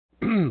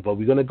on, but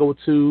we're going to go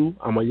to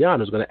Amayan,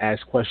 who's going to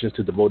ask questions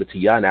to Devoted to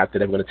Yah. And after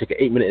that, we're going to take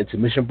an 8-minute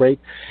intermission break,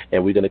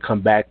 and we're going to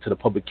come back to the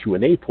public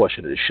Q&A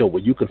portion of the show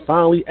where you can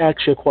finally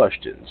ask your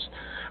questions.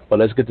 But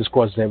let's get this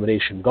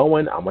cross-examination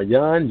going.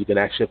 Amayan, you can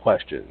ask your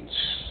questions.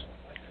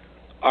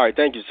 All right,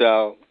 thank you,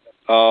 Sal.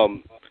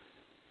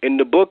 In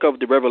the book of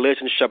the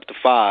Revelation, chapter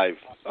 5,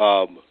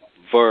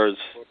 verse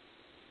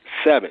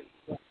 7,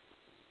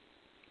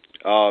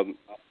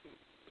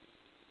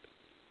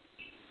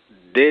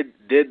 did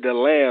the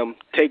Lamb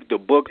take the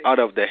book out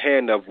of the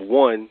hand of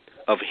one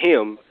of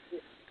him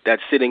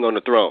that's sitting on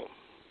the throne?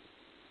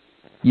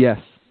 Yes.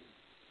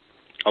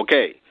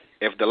 Okay,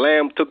 if the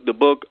Lamb took the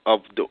book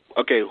of the...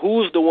 Okay,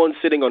 who's the one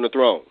sitting on the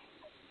throne?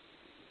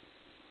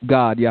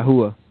 God,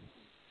 Yahuwah.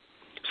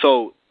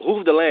 So,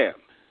 who's the Lamb?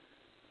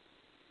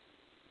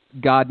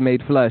 God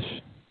made flesh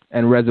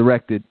and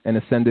resurrected and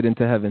ascended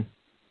into heaven.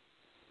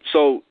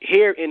 So,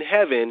 here in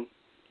heaven,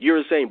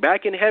 you're saying,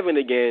 back in heaven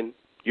again,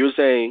 you're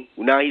saying,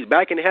 now he's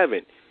back in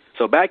heaven.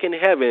 So, back in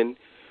heaven,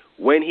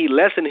 when he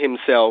lessened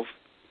himself,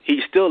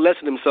 he still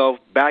lessened himself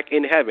back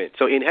in heaven.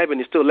 So, in heaven,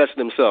 he still lessened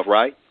himself,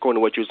 right? According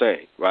to what you're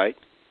saying, right?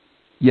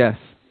 Yes.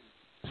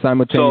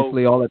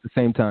 Simultaneously, all at the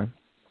same time.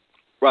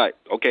 Right.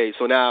 Okay,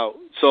 so now,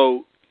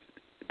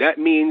 that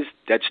means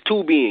that's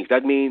two beings.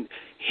 That means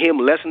him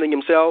lessening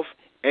himself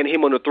and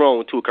him on the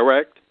throne too,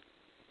 correct?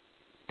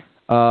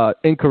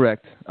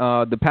 Incorrect.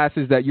 The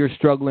passage that you're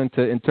struggling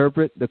to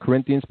interpret, the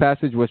Corinthians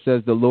passage where it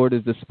says the Lord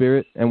is the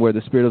Spirit, and where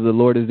the Spirit of the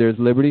Lord is, there is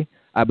liberty.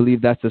 I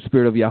believe that's the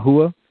Spirit of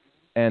Yahuwah,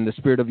 and the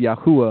Spirit of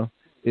Yahuwah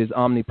is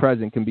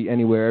omnipresent, can be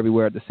anywhere,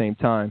 everywhere at the same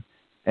time.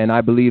 And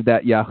I believe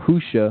that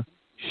Yahusha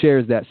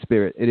shares that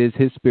Spirit. It is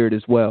his Spirit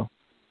as well.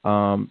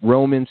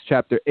 Romans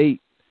chapter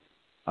 8,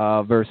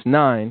 verse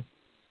 9,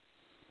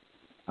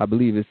 I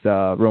believe it's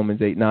Romans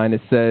 8:9.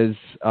 It says,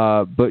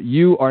 but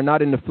you are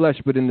not in the flesh,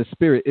 but in the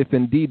Spirit, if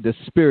indeed the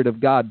Spirit of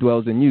God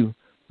dwells in you.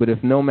 But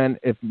if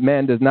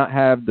man does not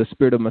have the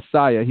Spirit of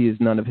Messiah, he is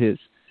none of his.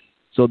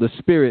 So the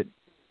Spirit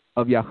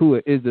of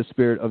Yahuwah is the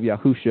Spirit of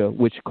Yahusha,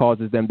 which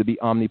causes them to be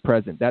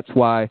omnipresent. That's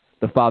why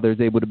the Father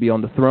is able to be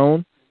on the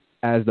throne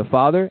as the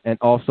Father, and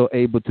also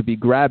able to be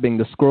grabbing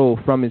the scroll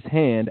from his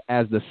hand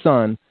as the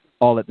Son,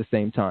 all at the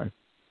same time,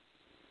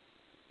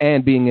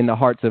 and being in the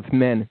hearts of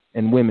men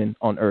and women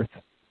on earth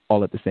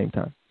all at the same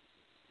time.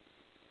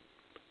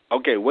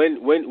 Okay,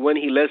 when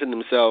he lessened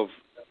himself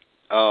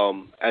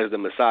as the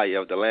Messiah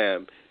of the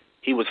Lamb,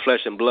 he was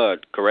flesh and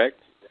blood,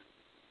 correct?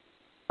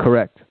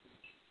 Correct.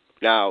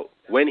 Now,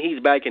 when he's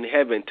back in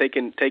heaven,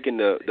 taking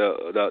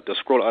the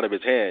scroll out of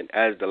his hand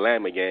as the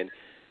Lamb again,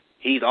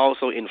 he's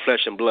also in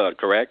flesh and blood,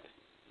 correct?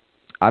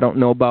 I don't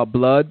know about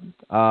blood.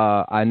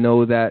 I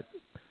know that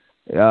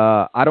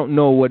I don't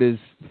know what is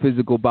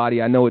physical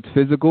body. I know it's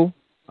physical,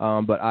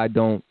 but I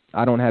don't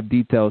have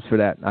details for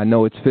that. I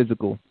know it's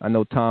physical. I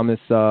know Thomas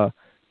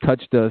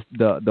touched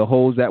the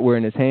holes that were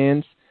in his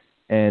hands,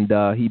 and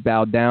he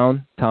bowed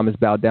down. Thomas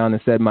bowed down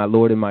and said, "My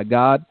Lord and my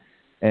God."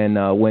 And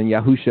when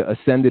Yahusha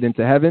ascended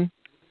into heaven,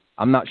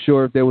 I'm not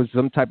sure if there was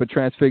some type of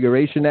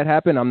transfiguration that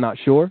happened. I'm not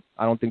sure.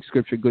 I don't think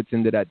Scripture gets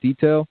into that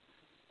detail.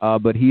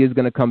 But he is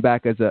going to come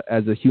back as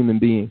a human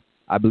being.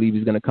 I believe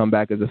he's going to come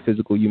back as a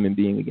physical human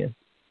being again.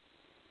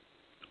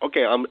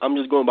 Okay, I'm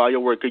just going by your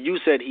word, because you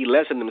said he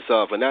lessened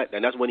himself, and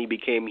that's when he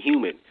became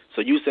human.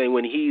 So you say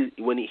when he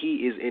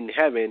is in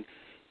heaven,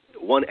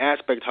 one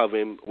aspect of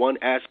him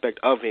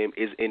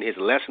is in his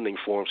lessening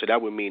form. So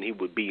that would mean he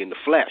would be in the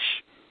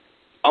flesh,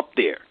 up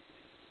there,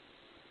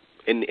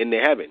 in the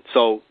heaven.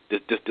 So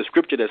the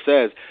scripture that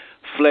says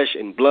flesh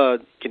and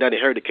blood cannot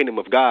inherit the kingdom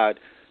of God,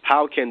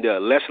 how can the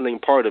lessening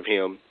part of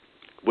him,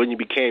 when he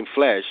became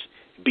flesh,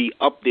 be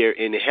up there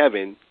in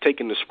heaven,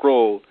 taking the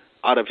scroll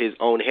out of his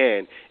own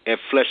hand, and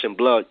flesh and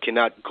blood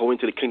cannot go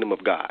into the kingdom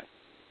of God?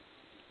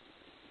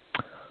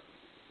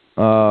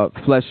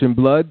 Flesh and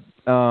blood.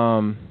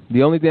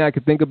 The only thing I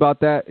could think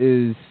about that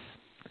is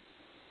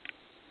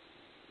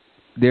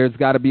there's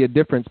got to be a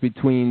difference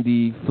between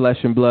the flesh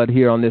and blood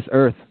here on this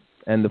earth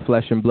and the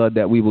flesh and blood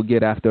that we will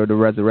get after the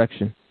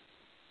resurrection.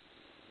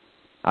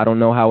 I don't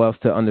know how else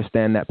to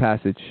understand that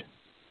passage.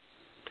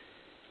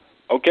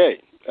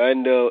 Okay,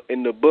 and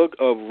in the book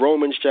of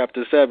Romans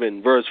chapter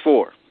 7, verse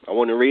 4, I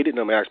want to read it, and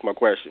I'm going to ask my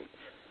question.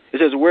 It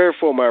says,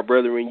 "Wherefore, my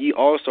brethren, ye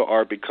also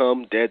are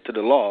become dead to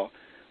the law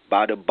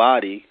by the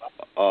body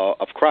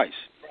of Christ,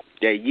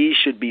 that ye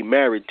should be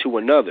married to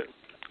another."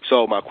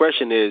 So my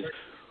question is,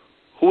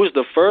 who is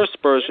the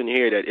first person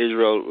here that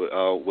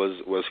Israel was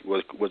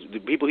the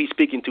people he's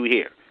speaking to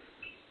here?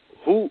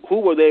 Who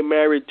were they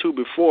married to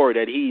before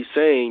that he's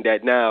saying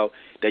that now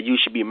that you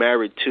should be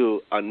married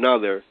to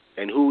another,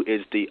 and who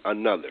is the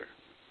another?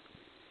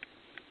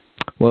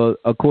 Well,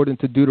 according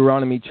to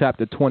Deuteronomy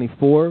chapter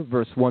 24,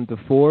 verse 1 to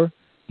 4,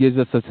 gives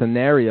us a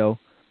scenario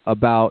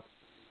about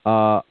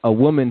a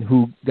woman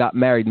who got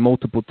married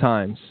multiple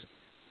times.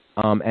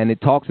 And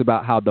it talks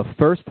about how the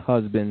first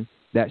husband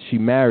that she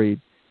married,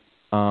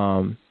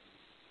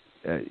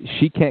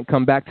 she can't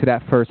come back to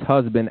that first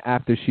husband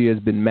after she has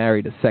been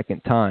married a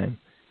second time.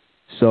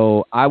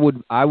 So I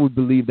would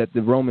believe that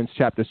the Romans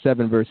chapter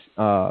 7 verse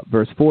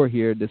 4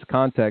 here, this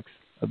context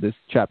of this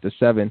chapter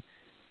 7,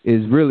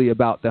 is really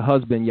about the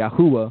husband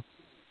Yahuwah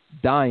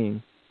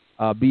dying,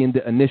 being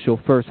the initial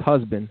first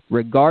husband,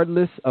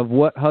 regardless of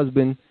what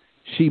husband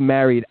she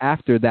married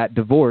after that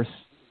divorce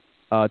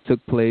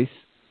took place.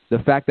 The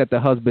fact that the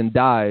husband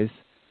dies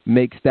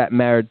makes that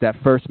marriage, that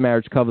first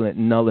marriage covenant,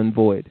 null and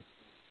void.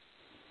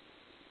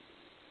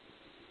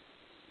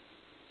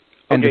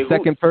 And okay, the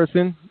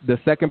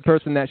second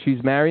person that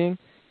she's marrying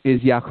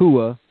is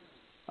Yahuwah,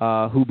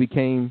 who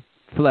became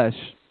flesh,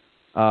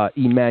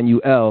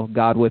 Emmanuel,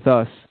 God with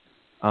us,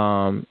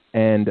 and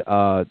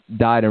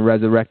died and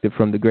resurrected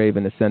from the grave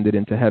and ascended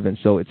into heaven.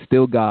 So it's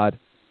still God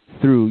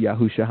through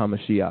Yahusha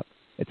HaMashiach.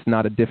 It's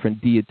not a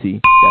different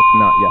deity that's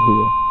not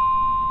Yahuwah.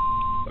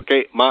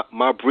 Okay,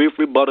 my brief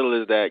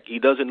rebuttal is that he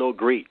doesn't know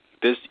Greek.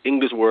 This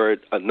English word,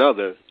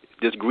 another,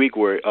 this Greek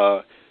word,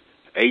 heteros,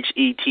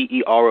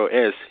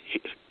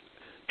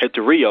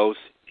 heterios,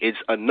 it's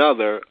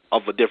another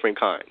of a different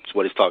kind. That's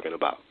what it's talking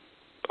about.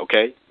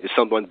 Okay? It's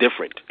someone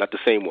different, not the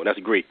same one. That's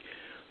Greek.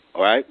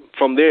 All right?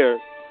 From there,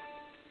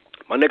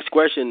 my next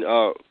question,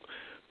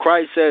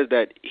 Christ says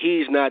that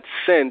he's not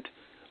sent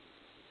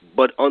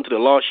but unto the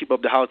lost sheep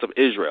of the house of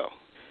Israel.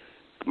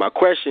 My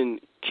question,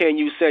 can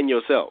you send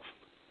yourself?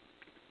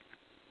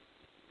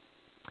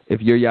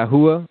 If you're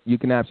Yahuwah, you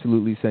can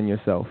absolutely send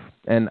yourself.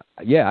 And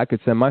yeah, I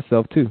could send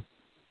myself too.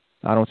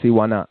 I don't see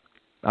why not.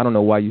 I don't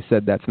know why you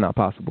said that's not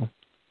possible.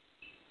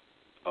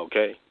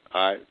 Okay.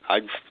 All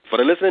right. For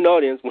the listening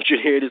audience, I want you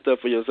to hear this stuff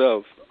for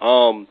yourself.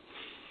 Psalms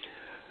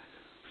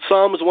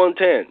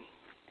 110.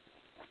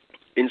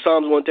 In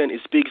Psalms 110,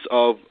 it speaks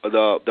of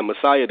the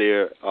Messiah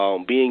there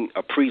being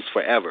a priest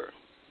forever.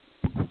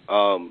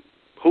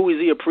 Who is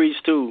he a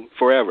priest to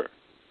forever?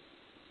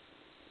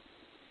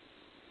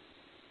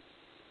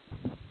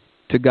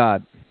 To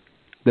God.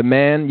 The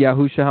man,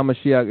 Yahusha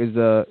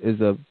HaMashiach,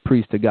 is a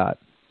priest to God.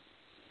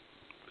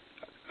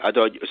 I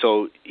thought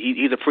so.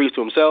 He's a priest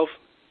to himself.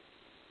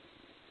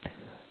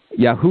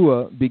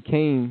 Yahuwah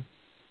became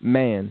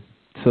man,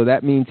 so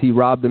that means he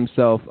robbed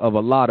himself of a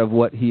lot of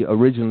what he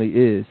originally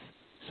is.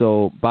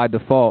 So by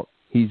default,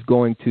 he's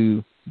going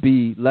to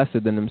be lesser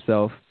than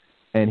himself,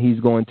 and he's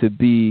going to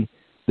be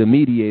the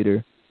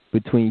mediator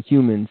between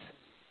humans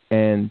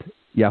and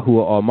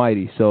Yahuwah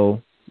Almighty.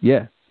 So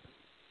yeah,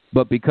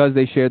 but because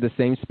they share the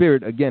same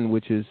spirit, again,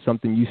 which is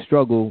something you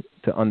struggle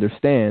to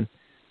understand,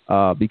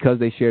 because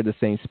they share the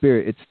same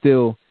spirit, it's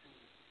still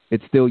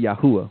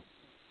Yahuwah.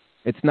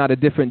 It's not a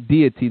different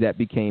deity that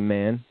became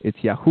man. It's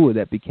Yahuwah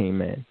that became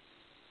man.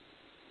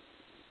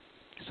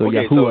 So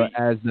okay, Yahuwah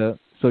as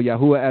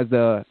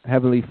the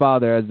Heavenly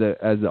Father, as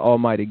the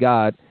Almighty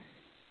God,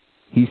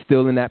 he's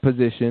still in that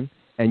position,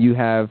 and you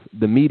have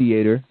the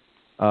mediator,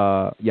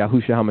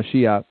 Yahusha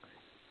HaMashiach,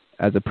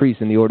 as a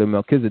priest in the order of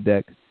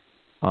Melchizedek,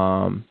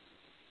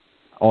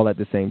 all at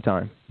the same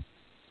time.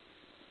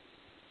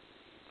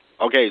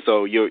 Okay,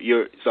 so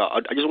so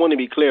I just want to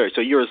be clear.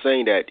 So you're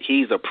saying that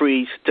he's a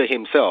priest to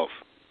himself,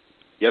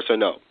 yes or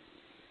no?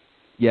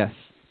 Yes.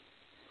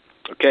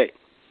 Okay.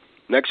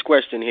 Next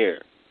question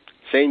here.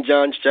 St.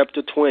 John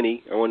chapter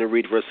 20. I want to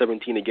read verse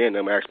 17 again.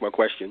 I'm going to ask my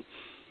question.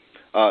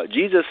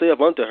 Jesus saith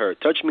unto her,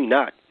 Touch me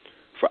not,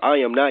 for I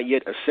am not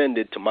yet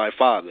ascended to my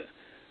Father,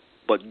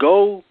 but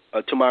go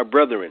to my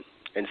brethren,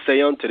 and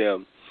say unto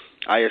them,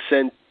 I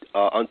ascend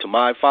unto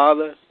my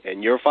Father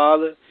and your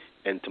Father,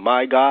 and to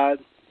my God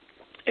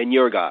and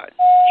your God.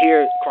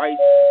 Here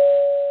Christ.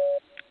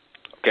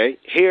 Okay.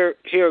 Here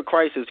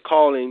Christ is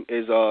calling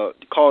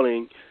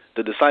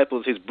the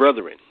disciples his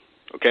brethren.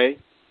 Okay.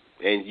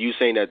 And you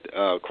saying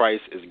that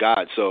Christ is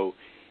God. So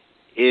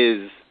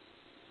is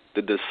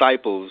the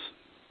disciples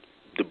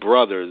the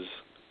brothers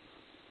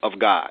of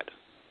God?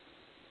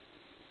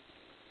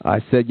 I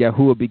said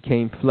Yahuwah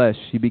became flesh.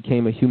 He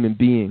became a human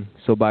being.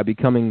 So by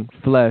becoming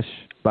flesh,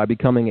 by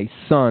becoming a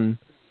son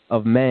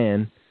of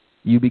man,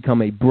 you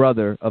become a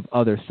brother of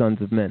other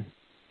sons of men.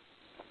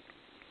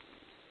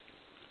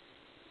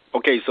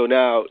 Okay,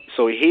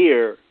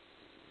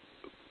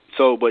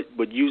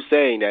 but you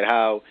saying that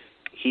how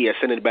he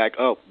ascended back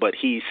up, but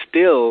he's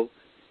still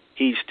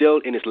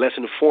in his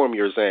lesson form.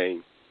 You're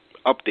saying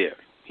up there,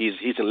 he's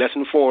in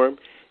lesson form,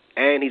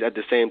 and he's at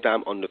the same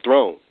time on the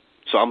throne.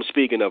 So I'm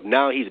speaking of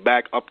now he's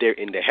back up there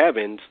in the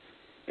heavens,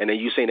 and then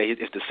you saying that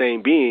it's the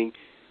same being.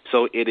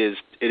 So it is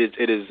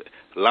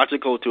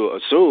logical to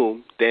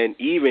assume then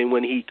even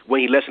when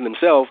he lessoned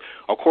himself,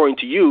 according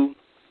to you,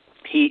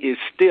 he is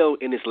still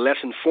in his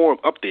lesson form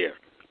up there.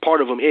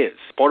 Part of him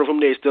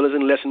there still is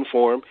in lesson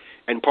form,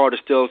 and part is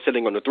still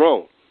sitting on the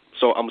throne.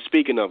 So I'm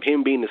speaking of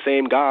him being the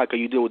same God, because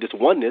you deal with this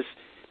oneness,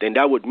 then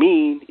that would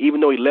mean,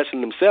 even though he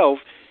lessoned himself,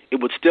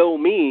 it would still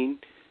mean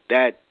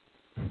that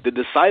the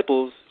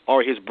disciples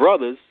are his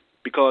brothers,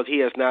 because he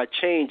has not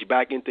changed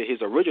back into his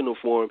original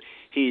form.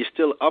 He is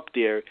still up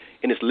there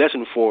in his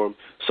lesson form.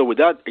 So with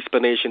that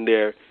explanation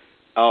there,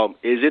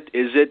 is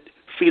it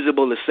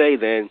feasible to say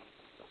then,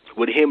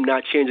 with him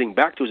not changing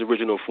back to his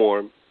original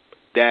form,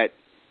 that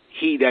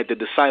the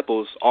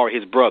disciples are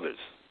his brothers?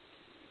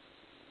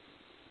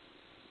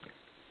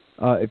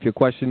 If your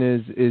question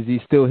is he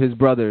still his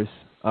brothers?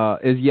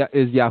 Is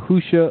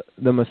Yahusha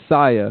the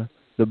Messiah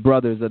the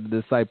brothers of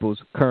the disciples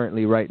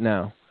currently right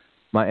now?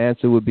 My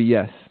answer would be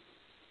yes,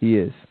 he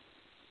is.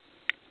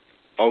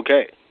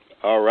 Okay.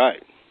 All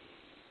right.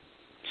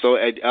 So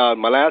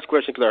my last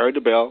question, because I heard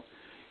the bell,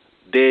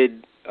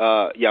 did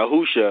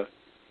Yahusha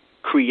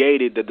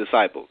created the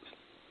disciples?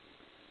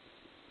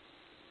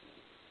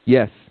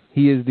 Yes,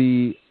 he is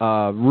the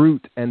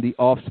root and the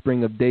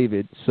offspring of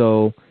David.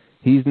 So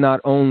he's not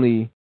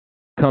only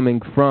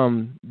coming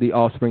from the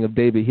offspring of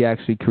David, he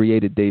actually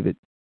created David.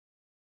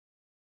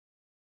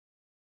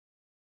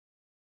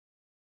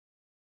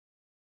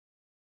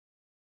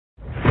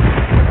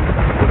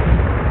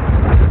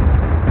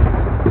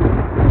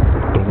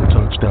 Don't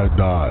touch that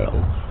dial.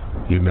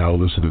 You're now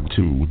listening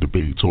to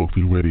Debate Talk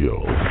 4U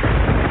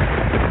Radio.